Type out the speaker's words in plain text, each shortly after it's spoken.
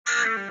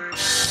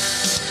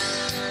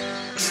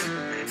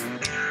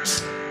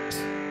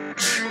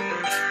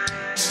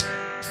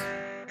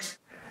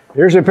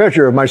Here's a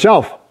picture of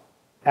myself,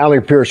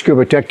 Alec Peirce,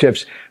 Scuba Tech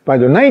Tips. By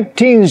the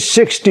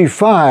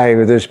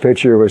 1965, this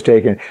picture was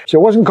taken. So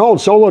it wasn't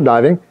called solo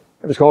diving,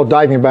 it was called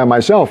diving by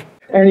myself.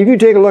 And if you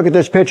take a look at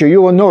this picture,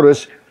 you will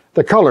notice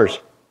the colors.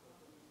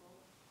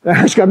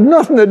 It's got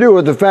nothing to do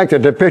with the fact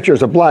that the picture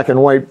is a black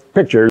and white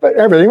picture, but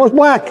everything was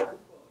black.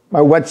 My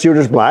wetsuit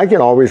is black,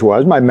 it always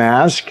was. My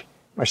mask,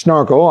 my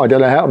snorkel,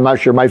 I'm not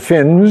sure, my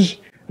fins.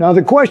 Now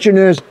the question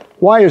is,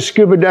 why is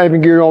scuba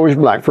diving gear always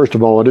black? First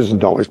of all, it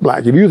isn't always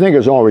black. If you think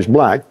it's always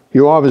black,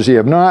 you obviously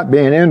have not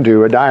been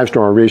into a dive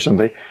store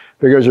recently,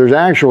 because there's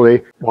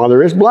actually, while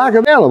there is black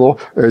available,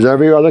 there's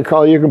every other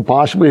color you can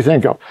possibly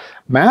think of.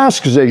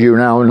 Masks, as you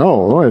now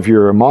know, if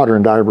you're a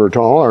modern diver at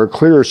all, are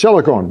clear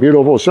silicone,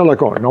 beautiful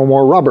silicone, no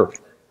more rubber.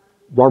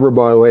 Rubber,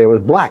 by the way,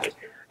 was black.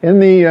 In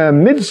the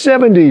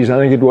mid-70s, I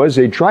think it was,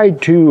 they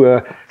tried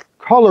to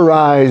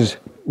colorize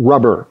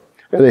rubber.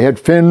 They had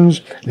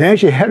fins. They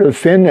actually had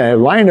a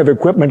line of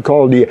equipment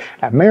called the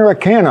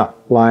Americana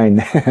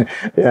line.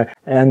 Yeah.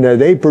 And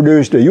they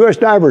produced, the U.S.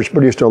 divers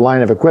produced a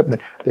line of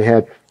equipment. They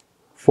had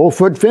full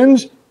foot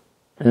fins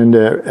and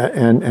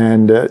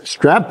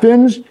strap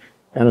fins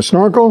and a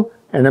snorkel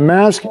and a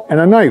mask and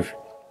a knife.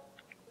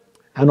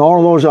 And all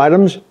of those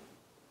items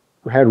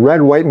had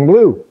red, white, and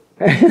blue.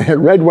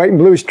 Red, white, and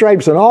blue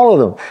stripes on all of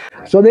them.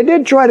 So they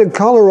did try to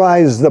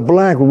colorize the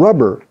black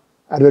rubber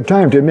at the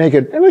time to make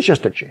it was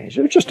just a change.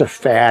 It was just a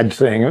fad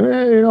thing.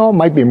 You know, it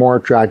might be more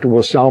attractive,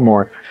 we'll sell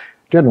more.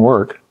 It didn't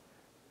work.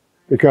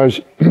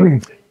 Because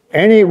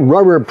any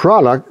rubber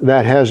product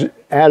that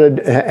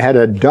had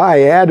a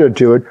dye added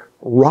to it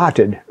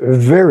rotted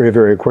very,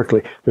 very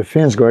quickly. The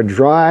fins got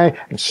dry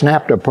and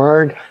snapped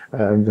apart.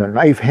 The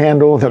knife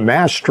handle, the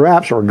mask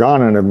straps were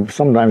gone in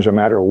sometimes a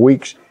matter of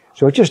weeks.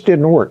 So it just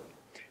didn't work.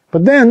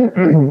 But then,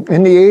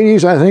 in the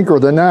 80s, I think, or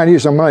the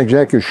 90s, I'm not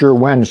exactly sure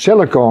when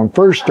silicone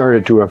first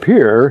started to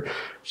appear,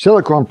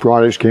 silicone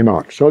products came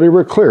out. So they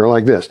were clear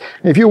like this.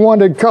 If you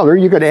wanted color,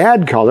 you could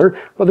add color,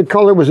 but the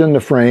color was in the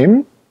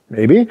frame,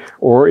 maybe,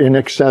 or in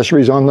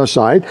accessories on the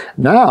side.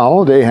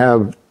 Now they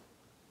have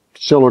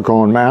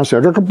silicone masks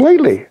that are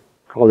completely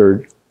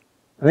colored.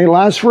 And they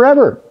last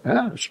forever.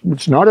 Yeah,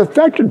 it's not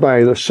affected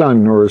by the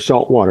sun or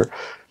salt water.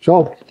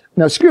 So,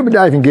 now scuba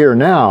diving gear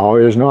now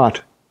is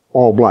not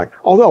all black.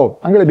 Although,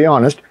 I'm going to be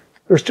honest,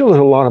 there still is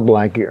a lot of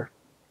black gear.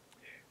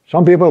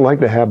 Some people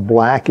like to have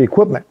black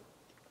equipment.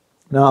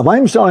 Now, if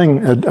I'm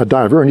selling a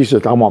diver and he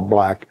says, I want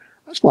black,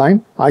 that's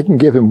fine. I can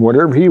give him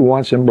whatever he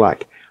wants in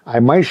black.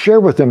 I might share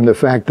with him the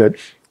fact that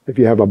if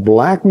you have a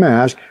black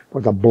mask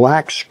with a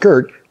black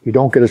skirt, you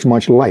don't get as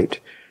much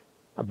light.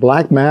 A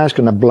black mask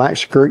and a black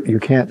skirt, you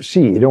can't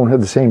see. You don't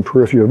have the same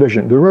peripheral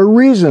vision. There are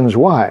reasons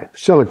why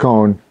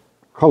silicone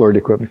colored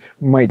equipment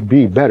might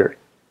be better.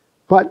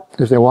 But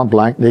if they want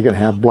black, they can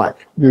have black.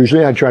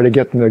 Usually I try to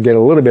get them to get a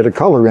little bit of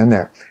color in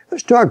there.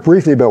 Let's talk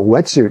briefly about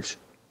wetsuits.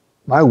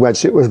 My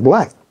wetsuit was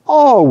black.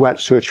 All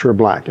wetsuits were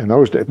black in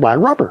those days. Black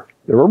rubber.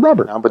 They were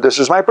rubber. But this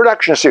is my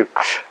production suit.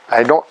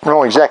 I don't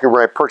know exactly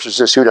where I purchased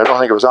this suit. I don't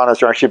think it was on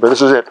us actually, but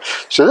this is it.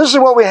 So this is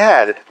what we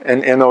had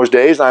in those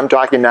days. I'm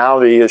talking now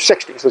the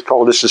 60s. Let's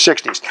call this the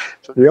 60s.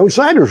 So the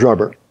outside was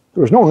rubber.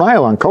 There was no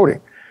nylon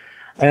coating.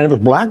 And it was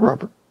black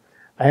rubber.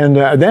 And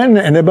then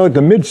in about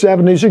the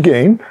mid-70s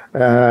again,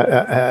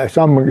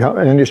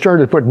 and they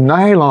started to put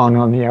nylon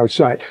on the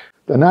outside.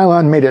 The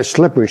nylon made it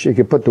slippery so you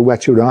could put the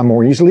wetsuit on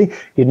more easily.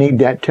 You need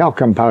that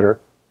talcum powder.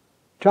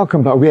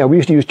 Talcum powder, yeah, we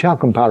used to use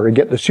talcum powder to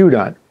get the suit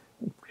on.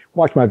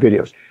 Watch my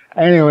videos.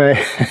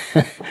 Anyway,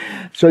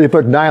 so they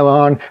put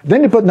nylon.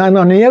 Then they put nylon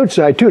on the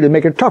outside too to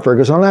make it tougher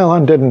because the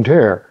nylon didn't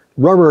tear.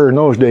 Rubber in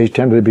those days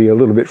tended to be a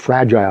little bit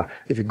fragile.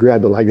 If you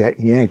grabbed it like that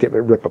and yanked it, it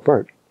would rip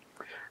apart.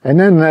 And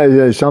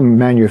then some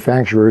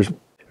manufacturers,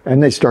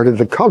 and they started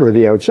to color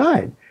the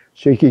outside.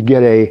 So you could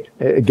get a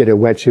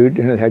wetsuit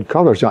and it had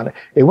colors on it.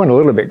 It went a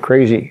little bit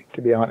crazy,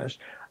 to be honest.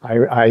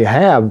 I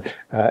have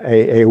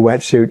a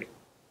wetsuit,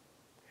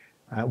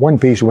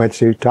 one-piece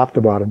wetsuit, top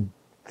to bottom,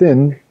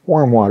 thin,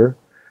 warm water,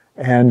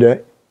 and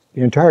the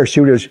entire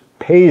suit is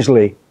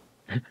paisley,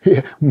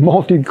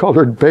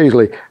 multicolored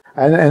paisley.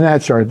 And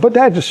that started, but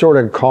that just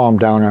sort of calmed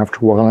down after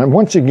a while. And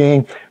once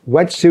again,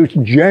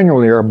 wetsuits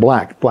generally are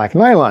black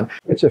nylon.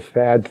 It's a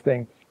fad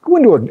thing. Go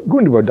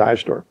into a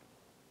dive store.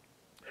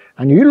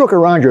 And you look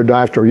around your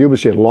dive store, you will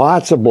see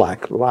lots of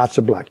black,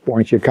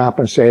 buoyancy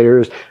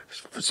compensators,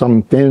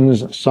 some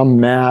fins, some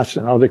masks,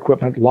 and other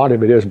equipment. A lot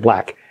of it is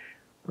black.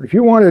 But if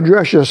you want to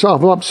dress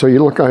yourself up so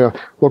you look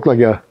like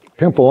a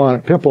pimple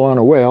on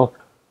a whale,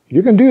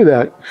 you can do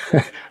that.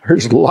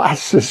 There's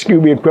lots of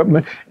scuba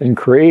equipment in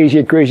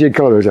crazy, crazy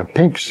colors. A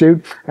pink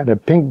suit and a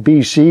pink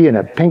BC and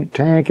a pink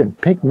tank and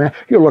pink man.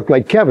 You look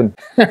like Kevin.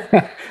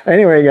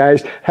 Anyway,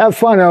 guys, have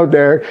fun out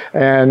there.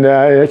 And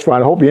it's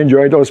fun. I hope you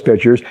enjoyed those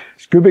pictures.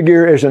 Scuba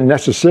gear isn't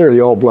necessarily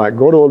all black.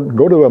 Go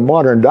to a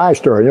modern dive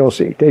store and you'll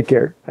see. Take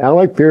care.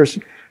 Alec Peirce,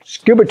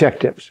 Scuba Tech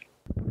Tips.